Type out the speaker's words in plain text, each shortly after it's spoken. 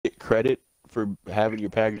credit for having your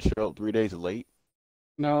package show up 3 days late?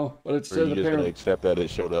 No, but it Or says you just gonna apparently. accept that it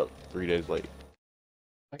showed up 3 days late?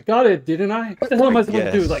 I got it, didn't I? What the hell am I supposed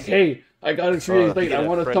to do? Yes. Like, hey, I got it 3 days late. You I get a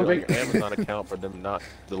wanted credit on something. your Amazon account for them not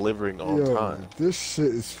delivering on Yo, time. this shit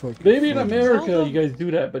is fucking. Maybe in funny. America you guys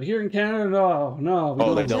do that, but here in Canada, no. We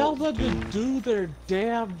Oh, they don't. don't. Tell them to do their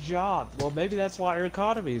damn job. Well, maybe that's why our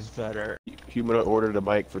economy is better. Humanoid ordered a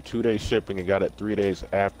mic for 2 days shipping and got it 3 days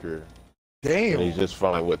after. And he's Damn. just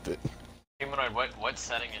fine with it. Humanoid, what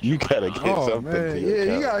setting is You your gotta mic get on? Oh something man, to your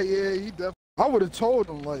yeah, account. you definitely. I would have told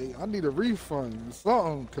him like I need a refund or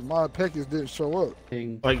something because my package didn't show up.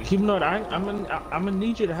 Like, Humanoid, I'm gonna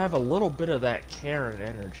need you to have a little bit of that Karen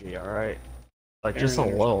energy, all right? Like, just a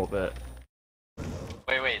little bit.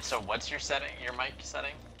 Wait, so what's your setting, your mic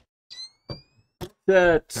setting?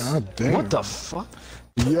 That. God damn. What the fuck?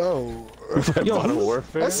 Yo. Yo, Modern who's-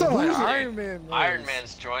 Warfare? That sounds like Who's- Iron Man. Iron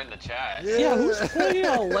Man's joined the chat. Yeah, who's pointing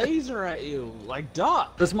a laser at you? Like,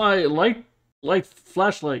 duck. That's my light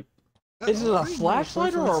flashlight. Is it a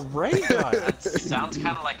flashlight or a ray gun? That sounds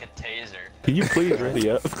kind of like a taser. Can you please ready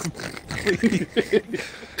up?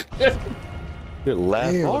 Good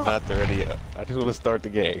last Damn. one, not the ready up. I just want to start the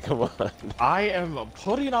game. Come on. I am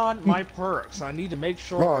putting on my perks. I need to make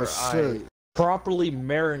sure Oh I shit. properly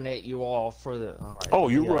marinate you all for the. Oh,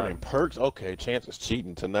 you're running perks? Okay, Chance is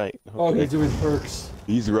cheating tonight. Oh, Okay. he's doing perks.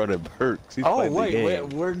 He's running perks. He's Oh playing the wait, game.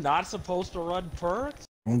 we're not supposed to run perks.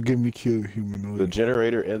 Don't get me killed, The humanoid.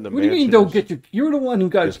 generator in the What do you mean? mansion Don't is- get you? You're the one who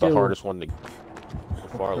got It's the killed. hardest one to the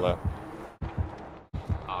far left.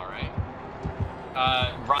 All right.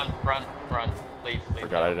 Run. Leave.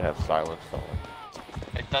 Forgot I didn't have silence on.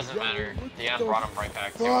 It doesn't matter. Dion the brought him right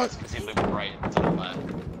back to fuck? us because he looped right to the left.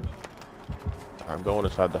 I'm going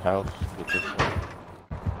inside the house. Get this one.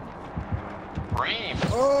 Brain.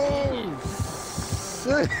 Oh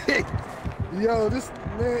shit. Yo, this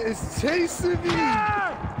man is chasing me.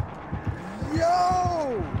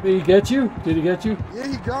 Yo. Did he get you? Did he get you? Yeah,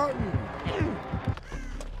 he got me.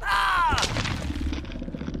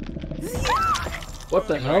 What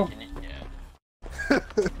the hell? Yeah.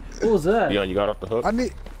 What was that? Dion, you got off the hook? I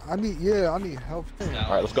need help.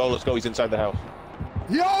 Alright, let's go. He's inside the house.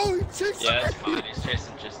 Yo, he chasing Yeah, it's me. fine. He's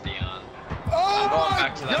chasing just Dion. Oh I'm going my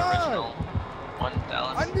back to that God. original one,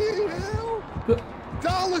 Dallas. I need help.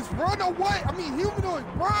 Dallas, run away. I mean, humanoid,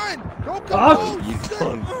 run. Don't come Ah. close. You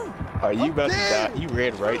done. Are you I'm about dead. to die? You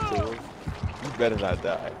ran right to him. You better not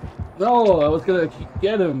die. No, I was gonna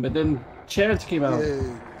get him, but then Chance came out. Yeah,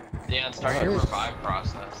 Dion, start your revive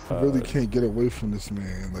process. I really can't get away from this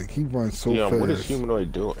man. Like he runs so Dion, fast. what is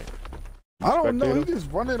humanoid doing? I don't know. He Spectator?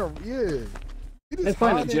 just running. Yeah. He just Let's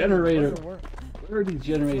find a hiding, generator. running. Where are these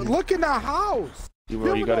generators? Look in the house.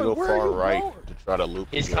 Humanoid, you gotta go Humanoid, where far you right going? to try to loop.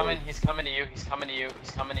 He's the coming to you. He's coming to you.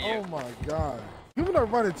 Oh my God. Humanoid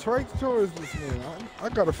running straight towards this man. I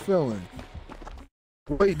got a feeling.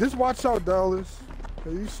 Wait, just watch out, Dallas.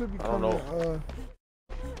 You should be I don't coming.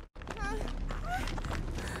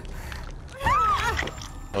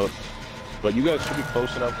 But you guys should be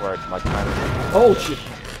close enough where my timer. Oh shit!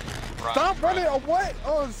 Stop running away!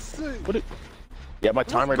 Oh shit! What it? Yeah, my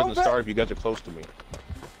timer go doesn't back. start if you guys are close to me.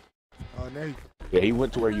 Oh, now you... Yeah, he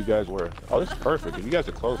went to where you guys were. Oh, this is perfect. If you guys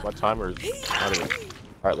are close, my timer is not even. All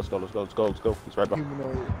right, let's go. He's right behind.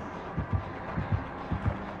 humanoid.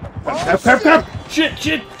 Crap!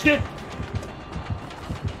 Shit!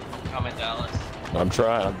 Coming, Dallas. I'm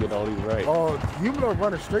trying. I'm getting all these right. Oh, humanoid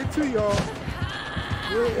running straight to y'all.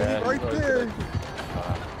 Yeah, Yeah, he's right humanoid there. All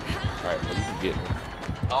right, well, you can get me.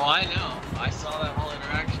 Oh, I know. I saw that whole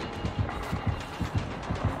interaction.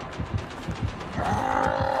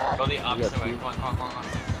 Go the opposite way. two. Come on.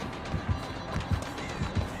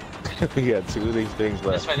 We got two of these things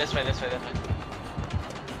left. This way.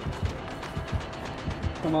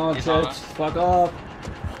 Come on, He's on Chance. us. Fuck off.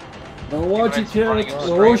 Don't want you, Humanoid's running Chance.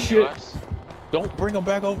 straight Oh to shit! us. Don't bring him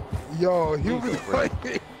back over. Yo, humanoid.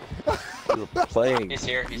 You're playing. He's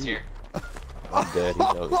here. I'm dead. He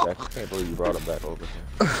knows. I just can't believe you brought him back over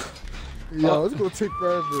here. Yo, it's gonna take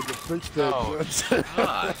forever to fix that. Oh,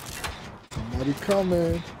 God. Somebody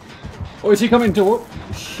coming. Oh, is he coming to?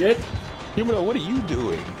 Shit! Humanoid, what are you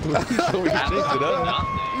doing? So we can change it up.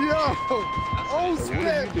 Nothing. Yo! Oh, That's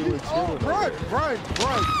snap! you doing, Oh,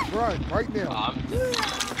 run! Right now!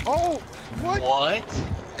 Oh, what? What?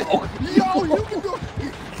 Yo, you can do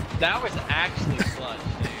That was actually clutch,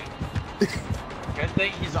 dude. Good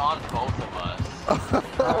thing he's on both of us.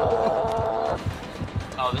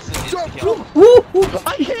 Oh, this is Jump, insta kill. jump.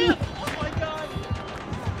 I hit! Oh my god!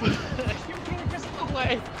 You can't just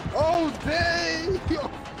away. Oh, dang! Yo,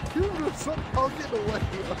 you were somehow getting away.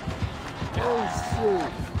 Oh,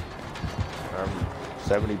 shit. I'm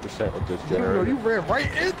 70% with this You generator. ran right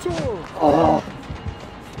into him. Oh,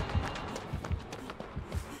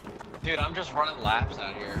 Dude, I'm just running laps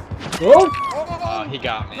out here. oh, Oh, He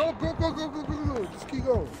got me. go, go, go, go, go, go, go. Just keep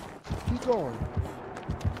going. Keep going.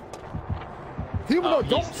 Humanoid,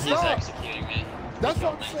 don't He's stop. executing me. That's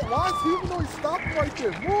what I'm saying. Why is Humanoid stopping right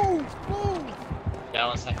there? Move, move.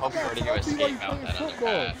 Dallas, I hope you're ready to Like escape playing out that other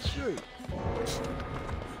football. patch. Shit.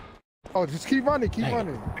 Oh, just keep running, keep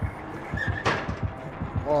running.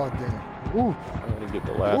 Oh, damn. Ooh. I'm gonna get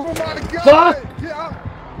the Oh last my one. God! Get out!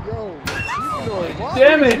 Yo, Humanoid, why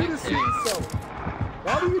Damn do you it. do this to yourself?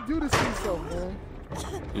 Why do you do this to yourself, man?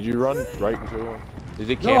 Did you run right into him? Is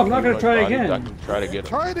it No, I'm not gonna try again. I can try to get him.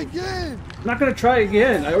 Try it again! I'm not gonna try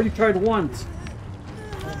again. I already tried once.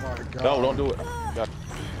 Oh my God. No, don't do it. God.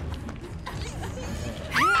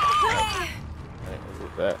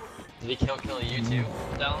 What's that? Did he kill you too,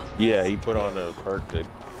 Dallas? Yeah, he put on a perk that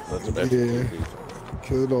lets him Yeah. execute.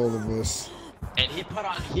 Killed all of us. And he put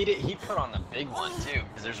on the big one too,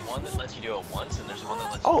 because there's one that lets you do it once, and there's one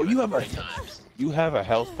that lets Oh, you do you it have 3 times. You have a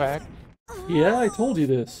health pack? Yeah, I told you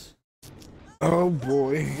this. Oh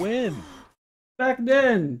boy. When? Back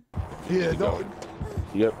then. Yeah, don't.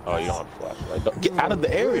 Yep. Oh, you don't have a flashlight. Don't, get out of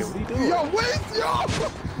the area. What are you doing? Yo, wait, yo!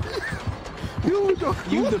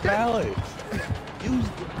 Use the balance. Use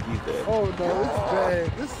the... He's dead. Oh no, it's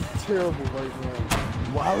bad. This is terrible right now.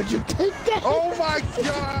 Why would you take that? Oh my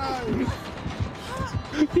God!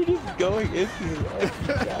 You're just going into it. Oh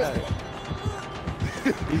my God.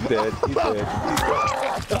 He's dead. He's dead. He's dead.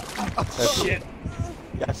 That's shit.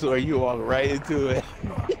 I swear you walked right into it.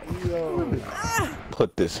 Yo.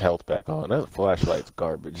 Put this health back on. That flashlight's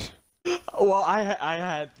garbage. Well, I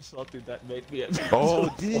had something that made me. Oh,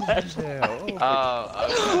 did you now?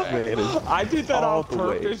 Oh, okay. Man, I did that all on the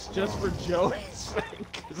way. purpose just for Joey's sake,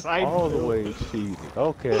 because I all the knew, way cheating.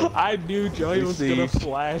 Okay. I knew Joey You was see. gonna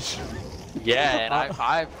flash. Yeah, and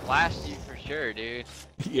I flashed you for sure, dude.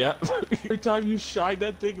 Yeah. Every time you shined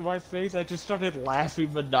that thing in my face, I just started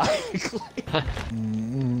laughing maniacally.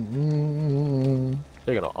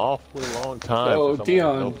 Taking an awfully long time. Oh, for someone with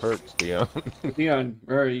Dion. No perks, Dion. Dion,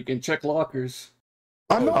 alright, you can check lockers.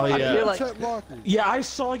 I know. Oh, I yeah. feel like- check lockers. Yeah, I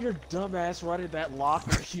saw your dumbass running that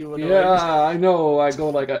locker humanoid. Yeah, I know. I go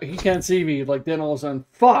like, he can't see me. Like, then all of a sudden,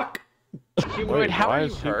 fuck! Humanoid, Wait, how why are you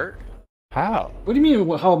is he- hurt? How? What do you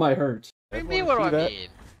mean, how am I hurt? What do you Everyone mean, what do see I that? mean?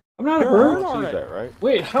 I'm not You're hurt. hurt. Everyone sees Alright. that, right?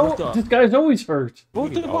 Wait, how? What the- This guy's always hurt. Well,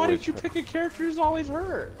 You then why always did you hurt. pick a character who's always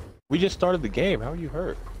hurt? We just started the game. How are you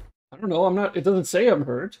hurt? I don't know, I'm not, it doesn't say I'm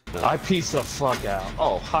hurt. I pieced the fuck out.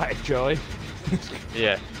 Oh, hi, Joey.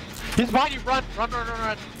 Yeah. He's behind you, run!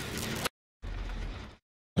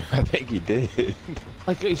 I think he did.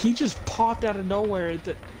 Like, he just popped out of nowhere.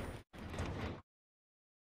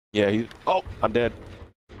 Yeah, he. Oh, I'm dead.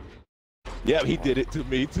 Yeah, he did it to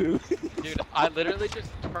me too. Dude, I literally just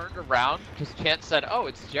turned around because Chance said, "Oh,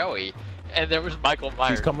 it's Joey," and there was Michael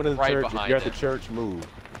Myers He's coming to the right church. If behind you're at him. the church, move.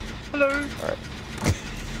 Hello.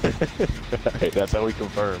 Alright, that's how we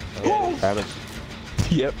confirm. Oh. Haven't-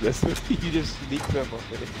 Yep, that's you just sneaked up on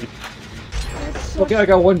it. Okay, I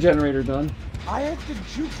got one generator done. I have been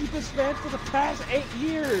juking this man for the past 8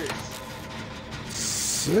 years.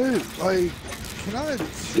 Shit, like, can I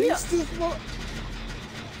chase this one?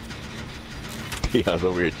 Dion's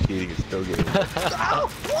over here cheating and still getting. Ow,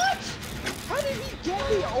 what? How did he get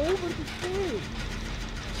me over the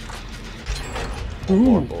thing?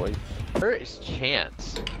 More boy. Where is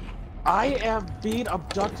Chance? I am being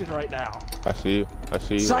abducted right now. I see you. I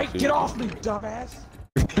see you. I Psych, see get you. off me, dumbass.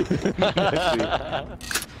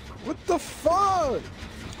 What the fuck?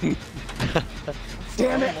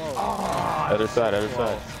 Damn it. Other side, other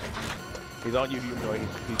side. He's on you, humanoid.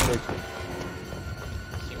 He's chasing.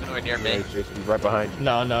 Humanoid near Yeah, me. he's chasing. He's right behind you.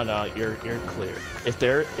 No, you're clear.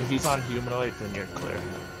 If he's on humanoid, then you're clear.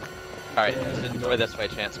 Alright, go this way,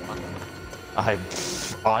 Chance. Come on. I'm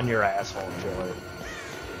on your asshole, Joey.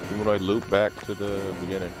 Humanoid loop back to the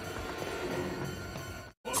beginning.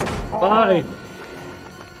 Bye!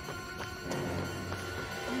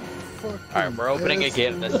 Alright, we're opening a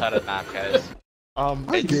gate on this side of the map, guys. I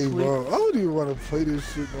Did you gave sleep? up. I don't even want to play this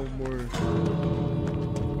shit no more.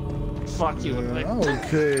 Fuck you. Man, Like, I don't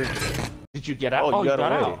care. did you get out? Oh, you got away.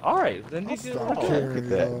 out. All right, then you I'll did. stop Well. caring. Look at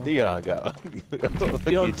that. Dion got.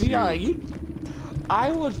 Yo, Look at Dion, you.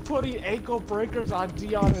 I was putting ankle breakers on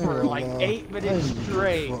Dion for Hell like no. 8 minutes I don't give a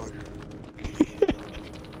straight. fuck.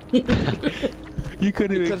 You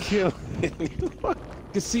couldn't even Because- kill him.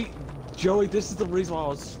 Cause see, Joey, this is the reason why I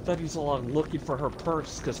was spending so long looking for her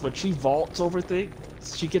purse. Cause when she vaults over things,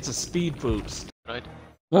 she gets a speed boost. Huh?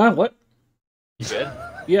 What? You good?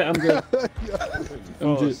 Yeah, I'm good.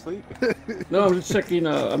 Oh, just- asleep. No, I'm just checking.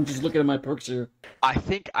 I'm just looking at my perks here. I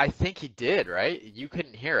think he did, right? You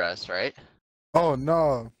couldn't hear us, right? Oh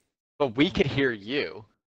no. But we could hear you.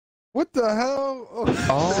 What the hell?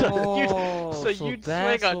 Oh, so you'd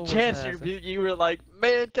swing on chance. You were like,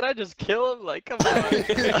 man, can I just kill him? Like, come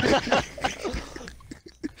on.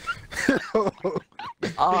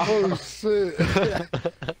 Oh shit.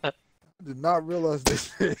 I did not realize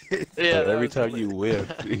this. Yeah, that every was time you whip,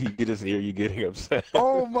 you can just hear you getting upset.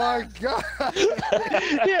 Oh my god.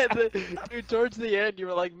 yeah, dude, towards the end, you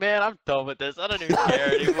were like, man, I'm done with this. I don't even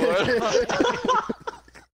care anymore.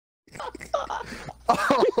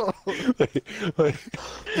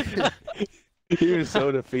 You were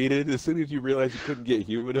so defeated. As soon as you realized you couldn't get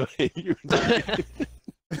humanoid, you were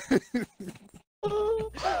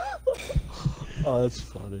Oh, that's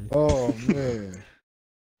funny. Oh man.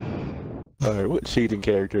 Alright, what cheating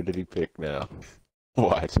character did he pick now?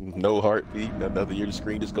 Watch, no heartbeat, nothing. Your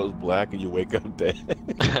screen just goes black and you wake up dead.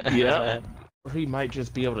 Yeah. Or he might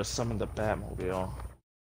just be able to summon the Batmobile.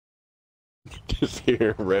 Just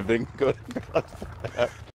hear revving going on.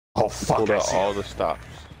 Oh fuck! Pulled out all the stops.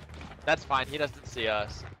 That's fine. He doesn't see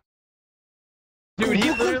us. Dude, he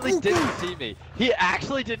literally didn't see me. He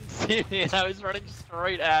actually didn't see me, and I was running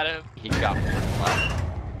straight at him. He got me.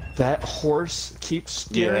 That horse keeps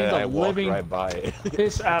scaring I the walked living right by it.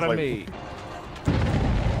 piss out of Like- me.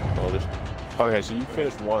 Oh, this... Okay, so you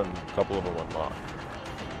finished one, a couple of them unlocked.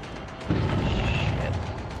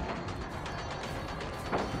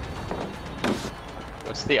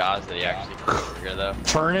 What's the odds that he actually comes over here, though?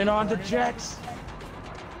 Turning on the jets.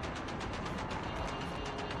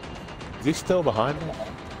 Is he still behind me?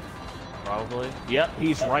 Probably. Yep,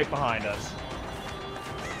 he's right behind us.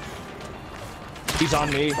 He's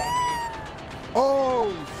on me.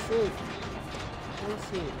 Oh shit. Oh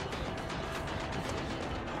shit.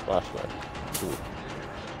 Flashlight. Ooh.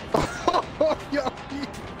 Oh, yo, he's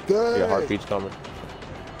dead. Yeah, heartbeat's coming.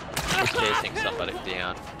 He's chasing somebody,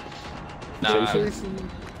 Dion. He's No, chasing me.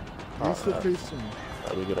 He's still Alright. chasing me.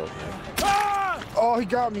 Let me get over there. Oh, he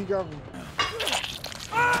got me,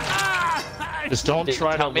 Just don't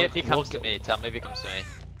try tell to me look, if he comes to look me. Tell me if he comes to me.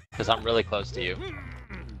 Because I'm really close to you.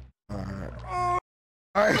 Alright.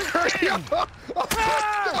 Alright.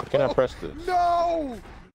 Can I press this? No!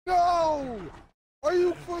 No! Are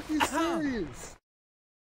you fucking serious?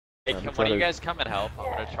 Hey, I'm when trying do you to- guys come and help? I'm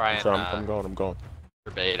gonna try and So I'm going.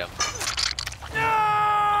 forbade him. Get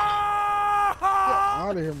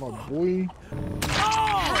out of here, my boy.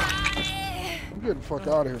 I'm getting the fuck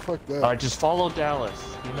out of here. Fuck that. Alright, just follow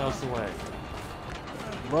Dallas. He knows the way.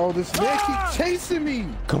 Bro, this man keep chasing me.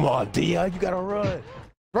 Come on, Dion, you gotta run.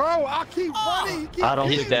 Bro, I keep running. He keep I don't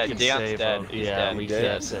He's think dead. we can Dion's save dead. him. He's Yeah, dead. we He's dead.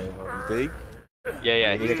 can't save him. Big?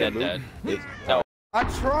 Yeah, You he's can dead. move? No. I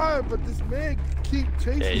tried, but this man keep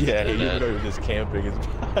chasing Yeah, me. Yeah, He's even dead. though he was just camping his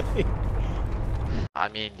body. I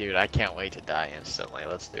mean, dude, I can't wait to die instantly.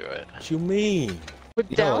 Let's do it. What you mean? But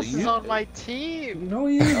Yo, Dallas is you- on my team. No,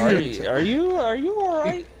 you. Are you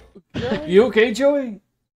alright? You okay, Joey?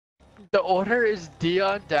 The order is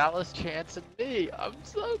Dion, Dallas, Chance, and me. I'm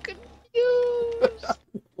so confused.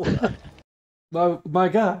 My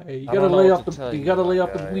guy, you I gotta don't know lay what off to the. tell You you, gotta lay my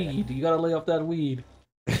off the guy. weed. You gotta lay off that weed.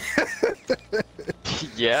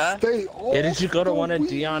 Yeah, Stay off Yeah, did you go to the one of weed.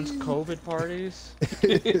 Dion's COVID parties?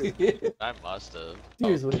 I must have.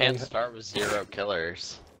 Seriously. Can't start with 0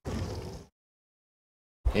 killers.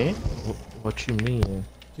 Eh? What you mean?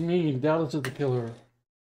 You mean Dallas is the killer?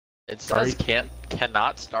 It Sorry? says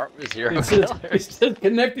cannot start with 0 It says, killers. it says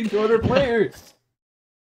connecting to other players.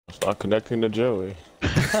 It's not connecting to Joey.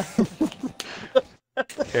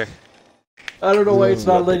 Here. I don't know why it's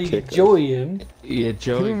not Got the letting kicker. Joey in. Yeah,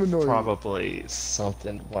 Joey Humanoid. probably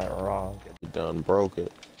something went wrong. You done broke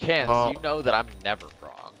it. Chance, Oh. you know that I'm never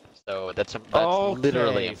wrong. So that's Okay,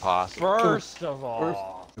 literally impossible. First of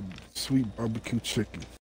all, Sweet barbecue chicken.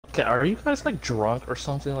 okay, are you guys like drunk or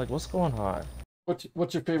something? Like, what's going on?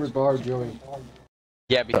 What's your favorite bar, Joey?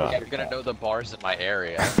 Yeah, because you're gonna know the bars in my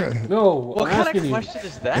area. No, What I'm kind asking of you. question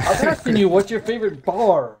is I'm that? asking you, what's your favorite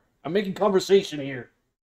bar? I'm making conversation here.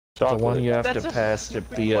 The one Chocolate. you have That's to a pass to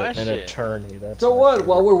stupid be an question. attorney. That's So my what? favorite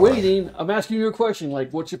While we're part. waiting, I'm asking you a question.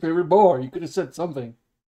 Like, what's your favorite bar? You could have said something.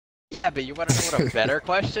 Yeah, but you want to know what a better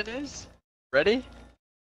question is? Ready?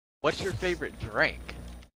 What's your favorite drink?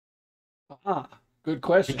 Ah, good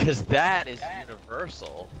question. Because that is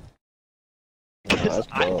universal. Because that's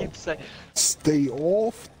I dumb. can say, Stay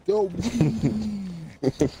off the weed.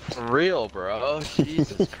 for real, bro.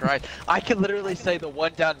 Jesus Christ. I could literally say the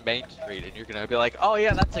one down Main Street, and you're gonna be like, oh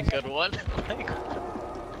yeah, that's a good one. Like,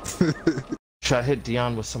 Should I hit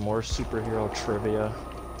Dion with some more superhero trivia?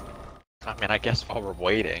 I mean, I guess while we're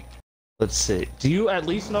waiting. Let's see. Do you at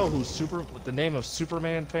least know who's the name of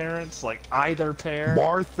Superman parents? Like either pair?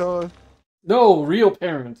 Martha. No, real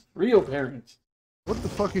parents. Real parents. What the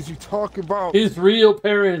fuck is you talking about? His real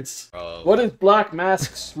parents. Bro. What is Black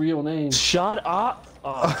Mask's real name? Shut up!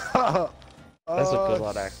 Oh, that's a good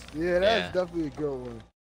one, actually. Yeah, that's Yeah. definitely a good one.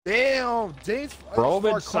 Damn, James.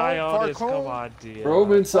 Roman Falcone? Sionis, come Falcone? on, dear.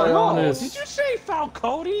 Roman Oh, Sionis. did you say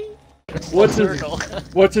Falcone?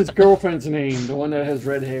 What's his girlfriend's name? The one that has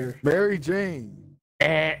red hair. Mary Jane.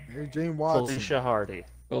 Mary Jane Watson. Felicia Hardy.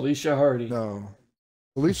 Alicia Hardy. No.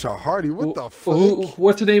 Alicia Hardy. What the fuck?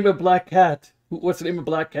 What's the name of Black Cat? What's the name of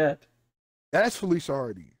Black Cat? That's Felicia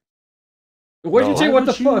Hardy. What'd you No. say? Why What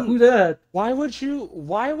the would fuck? you- Who's that? Why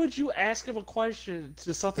would you ask him a question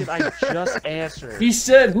to something I just answered? He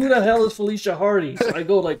said, "Who the hell is Felicia Hardy?" So I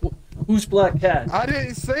go like, "Who's Black Cat?" I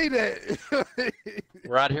didn't say that.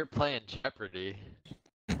 We're out here playing Jeopardy.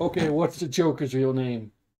 Okay, what's the Joker's real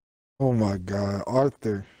name? Oh my God,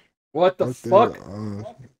 Arthur. What the Arthur, fuck?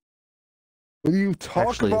 what are you talking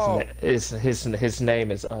Actually, about? his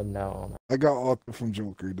name is unknown. I got Arthur from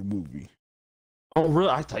Joker, the movie. Oh, really?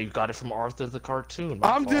 I thought you got it from Arthur the cartoon.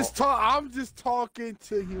 My I'm fault. just talking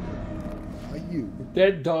to you. Not you.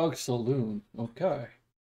 Dead Dog Saloon. Okay.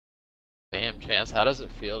 Damn, Chance, how does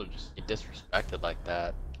it feel to just be disrespected like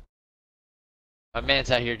that? My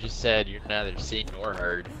man's out here just said you're neither seen nor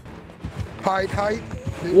heard. Height.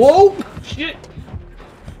 Whoa! Shit!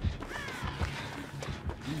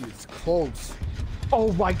 He is close.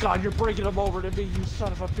 Oh my God! You're bringing him over to me, you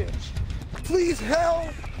son of a bitch! Please help!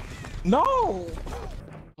 No!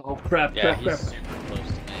 Oh crap! Yeah, Crap! he's Crap! super close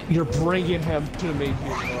to me. You're bringing him to me, you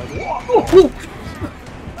Oh,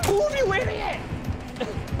 Move, you idiot!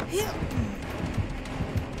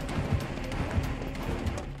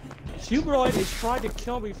 Humanoid is trying to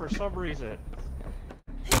kill me for some reason.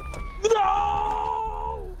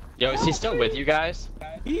 No! Yo, is he still with you guys?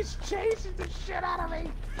 He's chasing the shit out of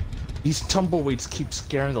me! These tumbleweeds keep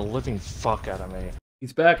scaring the living fuck out of me.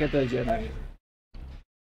 He's back at the generator.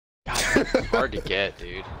 God, it's hard to get,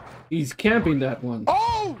 dude. He's camping that one.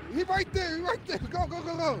 Oh! He right there!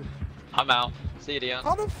 Go! I'm out. See you, Dion.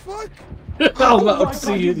 How the fuck? I'm my about God, to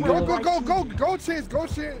see you it. ran Go,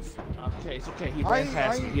 Chance! Okay, it's okay. He I ran ain't-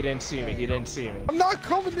 past I me. ain't- He didn't see me. He didn't see me. I'm not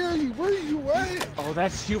coming near you. Where are you at? Oh,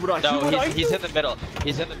 that's humanoid. No, Humanoid, he's in the middle.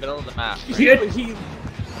 He's in the middle of the map. Shit!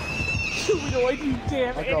 Humanoid, you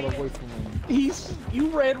damn I got idiot. away from him. You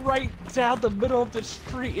ran right down the middle of the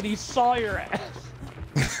street and he saw your ass.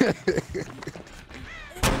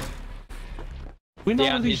 We know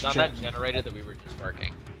Dion, these he's on that generator that we were just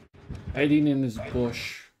working. Hiding in his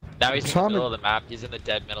bush. Now he's in the Tommy- middle of the map. He's in the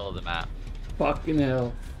dead middle of the map. Fucking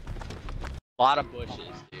hell. A lot of bushes,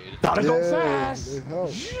 dude. Gotta go Yeah, fast. it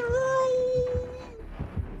helps.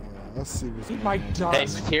 Let's see what's He going might on. die. Hey,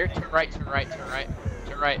 he's here. Turn right. Turn right. Turn right.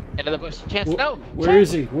 Turn right. Into the bush. Chance, no. Where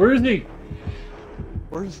is he? Where is he?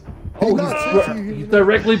 Where's? Oh, not he's, chasing you, he's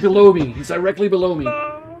directly below me. He's directly below me.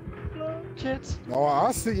 Chance. No,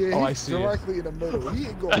 I see it. Oh, I He's see it. directly in the middle. He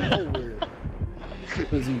ain't going nowhere.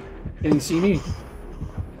 Is he? Can he see me?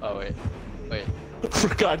 Oh wait. Wait.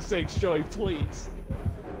 For God's sake, Joey, please.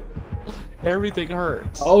 Everything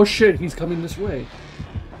hurts. Oh shit! He's coming this way.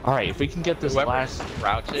 All right, if we can get this Whoever's last.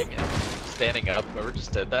 crouching and standing up, whoever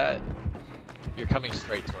just did that, you're coming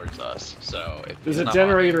straight towards us. So if There's he's a not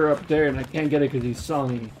generator up there, and I can't get it because he saw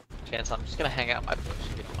me. on you, Chance, I'm just gonna hang out in my bush.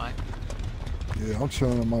 If you don't mind. Yeah, I'm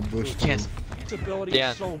chilling in my bush too. Chance, Its ability Yeah.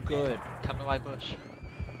 is so good. come to my bush.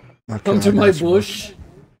 Okay, Come I to my got you. bush.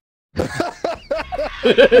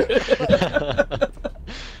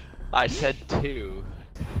 I said two.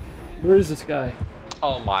 Where is this guy?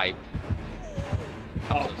 Oh my.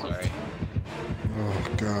 I'm so sorry. Oh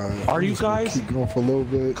god. Are I'm you just gonna guys- keep going for a little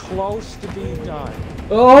bit? Close to being done.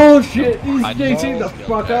 Oh shit! He's I chasing the know.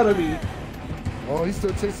 fuck out of me. Oh, he's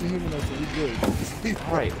still chasing humanoids, so we good.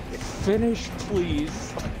 All right, finish,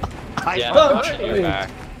 please. Yeah, I'm I'm running trying. you back.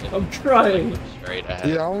 I'm trying. Straight ahead.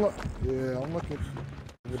 Yeah, I'm looking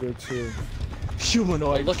over there too.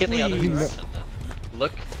 Humanoid, Look in the other please. direction then.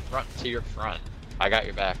 Look front to your front. I got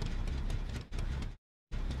your back.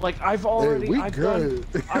 Like I've already, we I've good.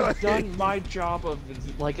 done my job of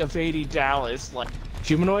like evading Dallas. Like,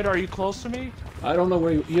 humanoid, are you close to me? I don't know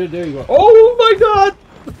where you. There you are. Oh my god!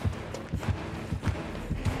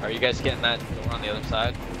 Are you guys getting that door on the other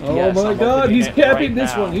side? Oh Yes, my I'm god! opening He's it camping right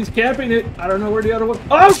this now. one. He's camping it. I don't know where the other one.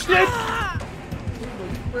 Oh shit!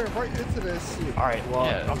 You ran right into that shit. All right, well,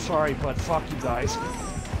 Yeah. I'm sorry, but fuck you guys.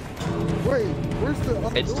 Wait, where's the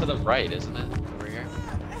other It's to door? the right, isn't it? Over here.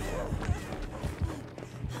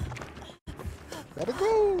 Gotta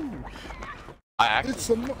go. I actually It's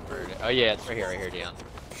some. heard it. Oh yeah, it's right here, Dion.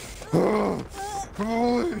 Come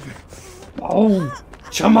on. Oh,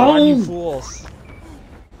 come Run, you on! fools.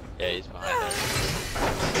 Yeah, he's behind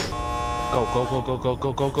there. Go, go, go, go, go,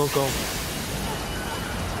 go, go, go, go.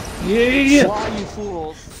 Yeah! Fly, you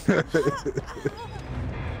fools.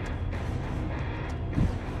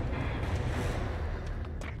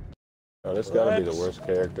 Oh, this gotta be the worst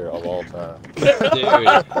character of all time.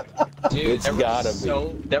 Dude, It's gotta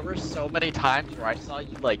be. there were so many times where I saw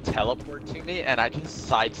you like teleport to me and I just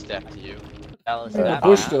sidestepped you. Dallas, That that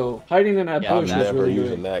bush map- though, hiding in that Yeah, bush I'm was never really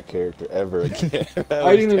using good. that character ever again. That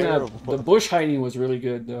Hiding was in that, terrible. the bush hiding was really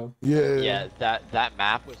good though. Yeah. Yeah, that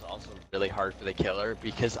map was also really hard for the killer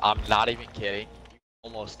because I'm not even kidding. You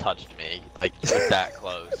almost touched me, like you were that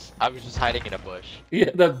close. I was just hiding in a bush. Yeah,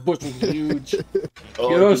 that bush was huge. Oh,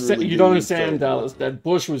 you it don't, really you don't did understand, so Dallas. That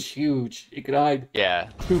bush was huge. It could hide Yeah.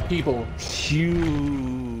 2 people.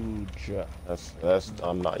 Huge. That's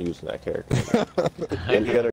I'm not using that character. Any other